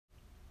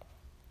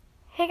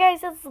Hey guys,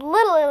 it's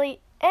Little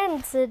Lily,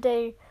 and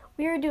today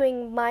we are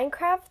doing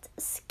Minecraft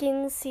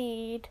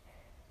Skinseed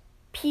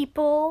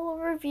People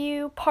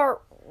Review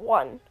Part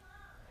 1.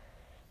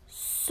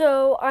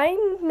 So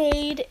I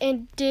made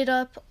and did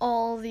up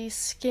all these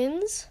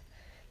skins,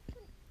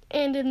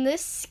 and in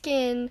this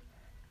skin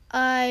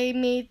I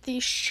made the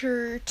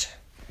shirt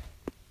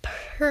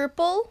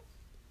purple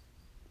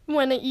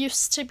when it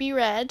used to be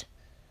red,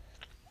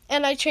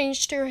 and I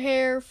changed her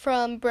hair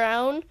from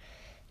brown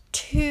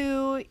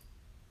to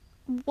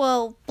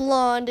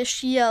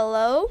blondish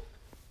yellow.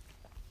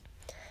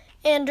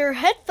 And her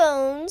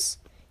headphones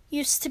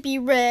used to be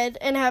red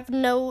and have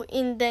no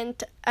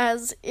indent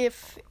as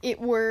if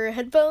it were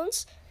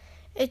headphones.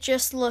 It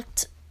just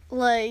looked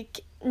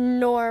like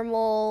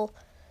normal,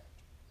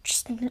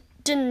 just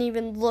didn't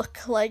even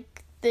look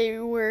like they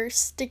were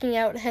sticking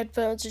out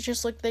headphones. It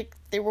just looked like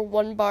they were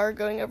one bar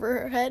going over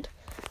her head.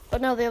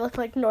 But now they look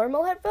like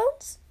normal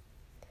headphones.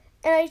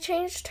 And I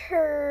changed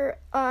her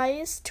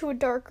eyes to a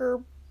darker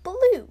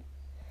blue.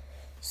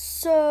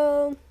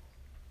 So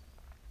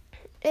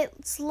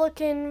it's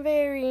looking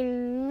very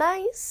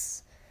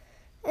nice,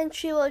 and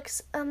she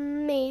looks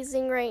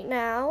amazing right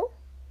now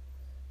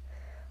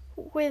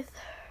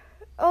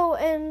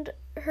and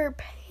her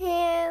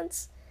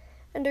pants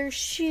and her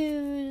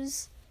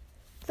shoes,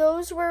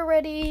 those were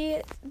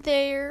already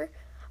there.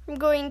 I'm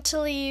going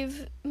to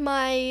leave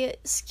my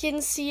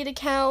Skinseed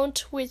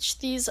account, which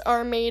these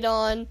are made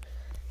on,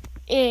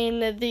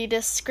 in the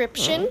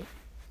description.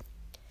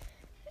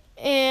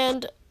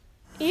 And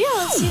yeah,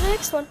 let's see the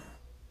next one.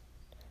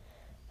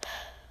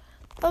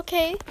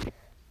 Okay,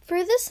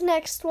 for this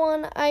next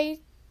one,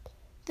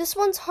 this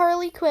one's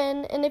Harley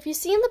Quinn, and if you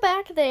see in the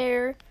back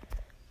there,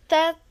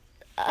 that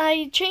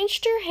I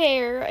changed her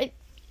hair.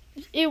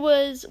 It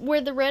was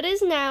where the red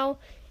is now,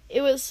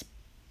 it was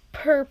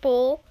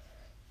purple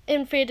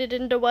and faded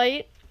into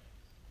white.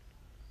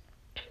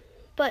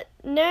 But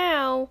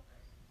now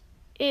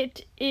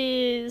it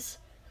is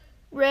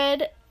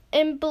red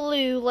and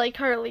blue like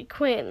Harley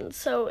Quinn.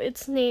 So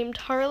it's named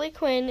Harley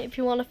Quinn if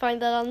you want to find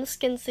that on the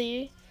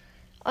Skinseed.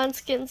 And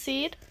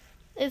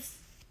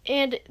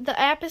the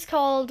app is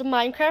called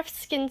Minecraft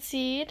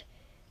Skinseed.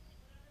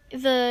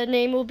 The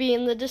name will be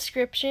in the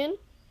description.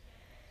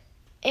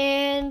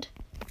 And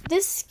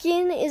this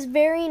skin is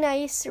very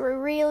nice. It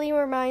really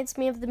reminds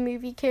me of the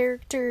movie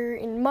character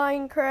in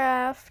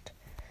Minecraft.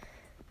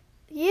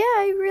 Yeah,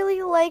 I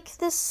really like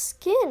this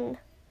skin.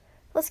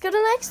 Let's go to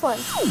the next one.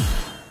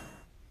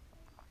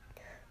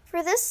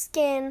 For this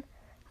skin,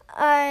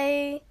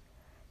 her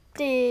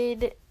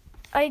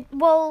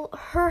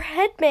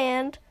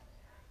headband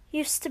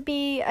used to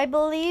be, I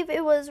believe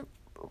it was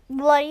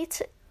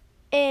light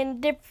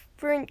and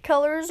different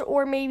colors,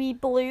 or maybe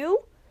blue.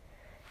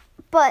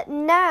 But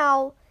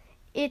now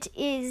it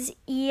is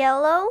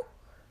yellow,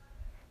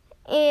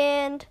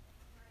 and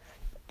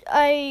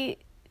I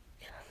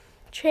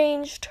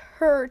changed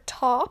her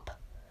top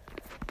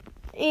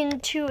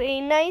into a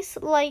nice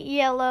light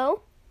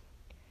yellow.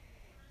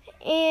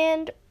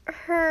 And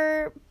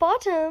her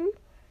bottom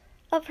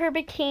of her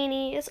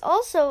bikini is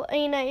also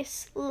a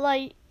nice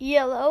light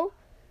yellow.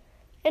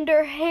 And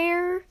her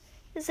hair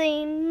is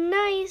a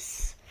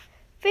nice,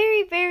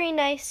 very, very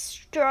nice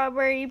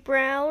strawberry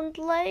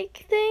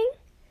brown-like thing,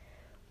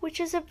 which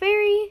is a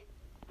very,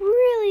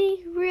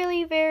 really,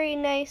 really, very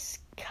nice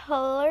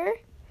color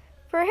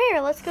for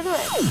hair. Let's go to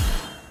it.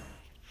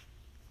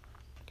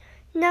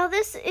 Now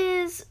this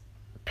is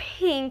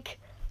Pink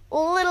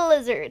Little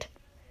Lizard.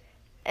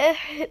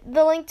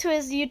 The link to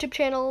his YouTube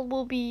channel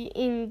will be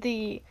in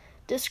the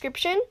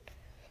description.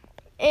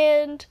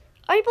 And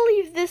I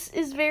believe this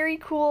is very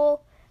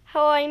cool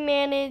how I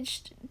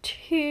managed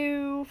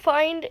to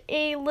find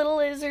a little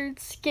lizard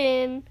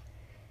skin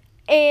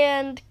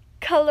and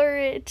color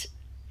it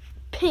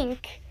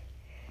pink.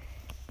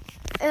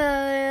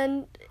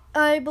 And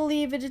I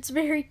believe it's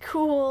very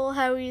cool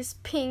how he's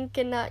pink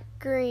and not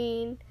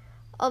green.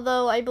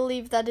 Although I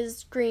believe that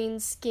his green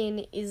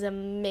skin is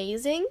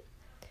amazing.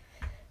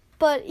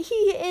 But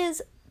he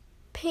is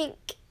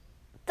pink.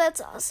 That's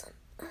awesome.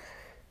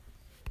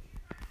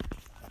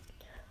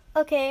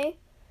 Okay,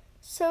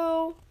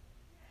 so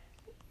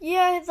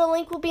yeah, the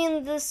link will be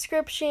in the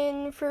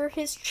description for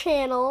his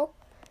channel.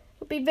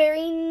 It'll be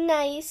very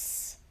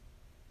nice.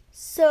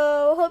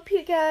 So hope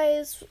you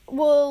guys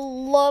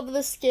will love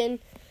the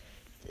skin.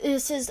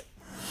 This is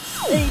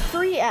a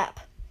free app.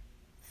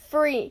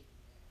 Free.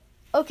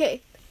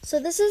 Okay, so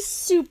this is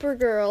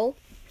Supergirl.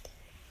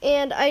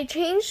 And I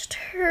changed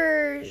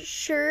her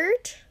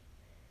shirt,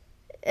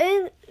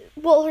 her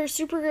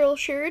Supergirl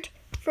shirt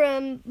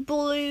from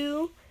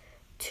blue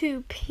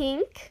to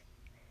pink.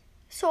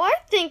 So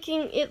I'm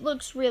thinking it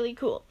looks really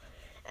cool.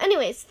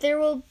 Anyways,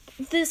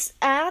 this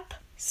app,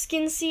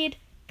 Skinseed,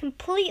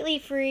 completely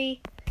free.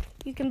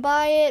 You can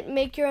buy it,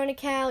 make your own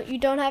account. You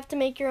don't have to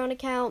make your own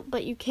account,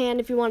 but you can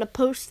if you want to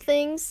post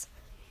things.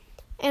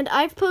 And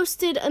I've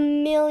posted a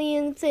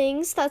million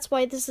things. That's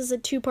why this is a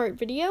 2-part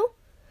video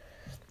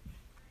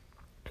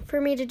for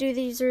me to do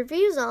these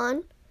reviews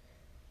on.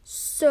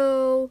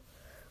 So,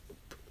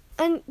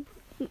 and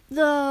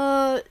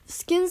The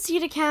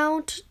Skinseed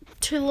account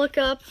to look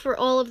up for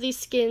all of these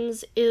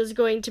skins is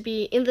going to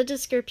be in the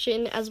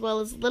description, as well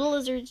as Little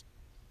Lizard's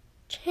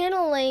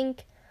channel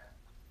link.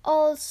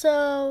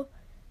 Also,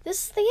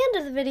 this is the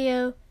end of the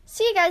video.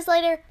 See you guys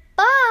later.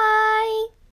 Bye!